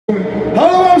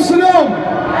Hallo Amsterdam!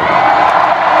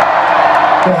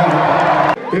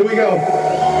 Here we go.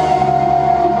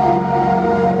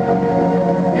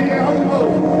 Yeah,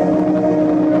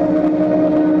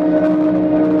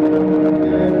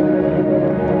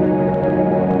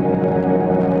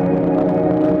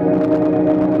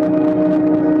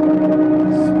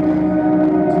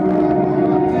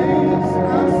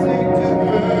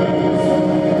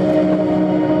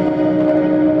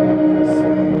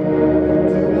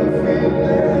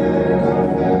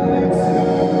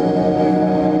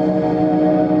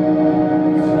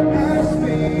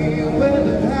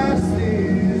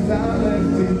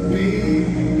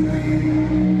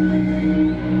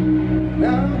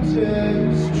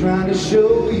 trying to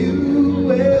show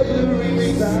you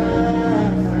every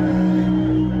sign.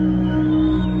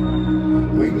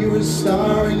 When you're a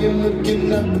star and you're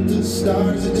looking up at the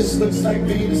stars, it just looks like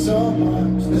Venus or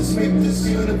Mars. Let's make this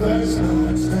universe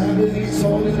ours. Gravity's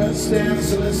holding us down,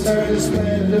 so let's turn this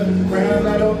planet around.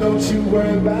 I don't know what you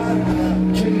worry about.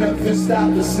 Can nothing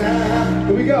stop us now?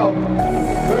 Here we go.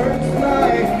 Birds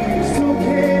fly, so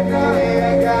can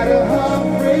I got a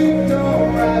heartbreak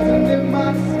dawn rising in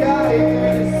my sky,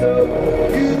 and it's so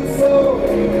beautiful.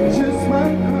 Just my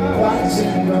cry,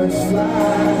 watching birds fly.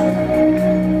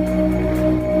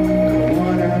 No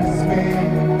one asks me,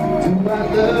 do I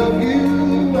love you?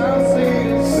 I'll say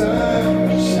the sun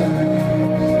shines.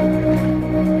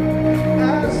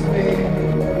 Ask me,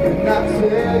 and I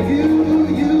tell you,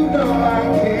 you know I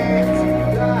can't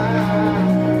die.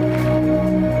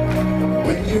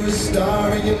 When you're a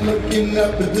star and you're looking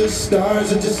up at the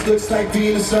stars, it just looks like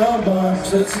Venus or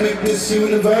Mars. Let's make this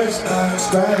universe ours.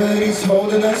 Gravity's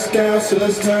holding us down, so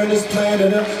let's turn this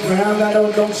planet around. I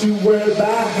don't know what you worry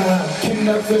about. Can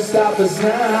nothing stop us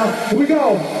now? Here we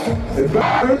go. The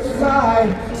birds fly,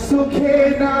 so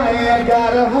can I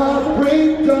got a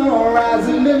heartbreak dawn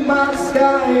rising in my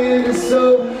sky, and it's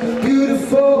so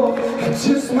beautiful. I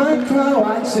just might cry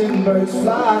watching birds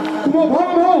fly. Come on,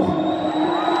 home.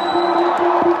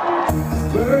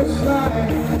 Birds fly,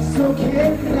 so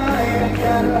can I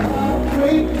got a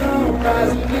heartbreak dawn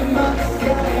rising in my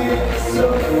sky, and it's so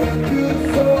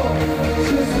beautiful.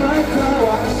 Just might cry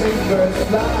watching birds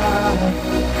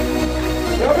fly.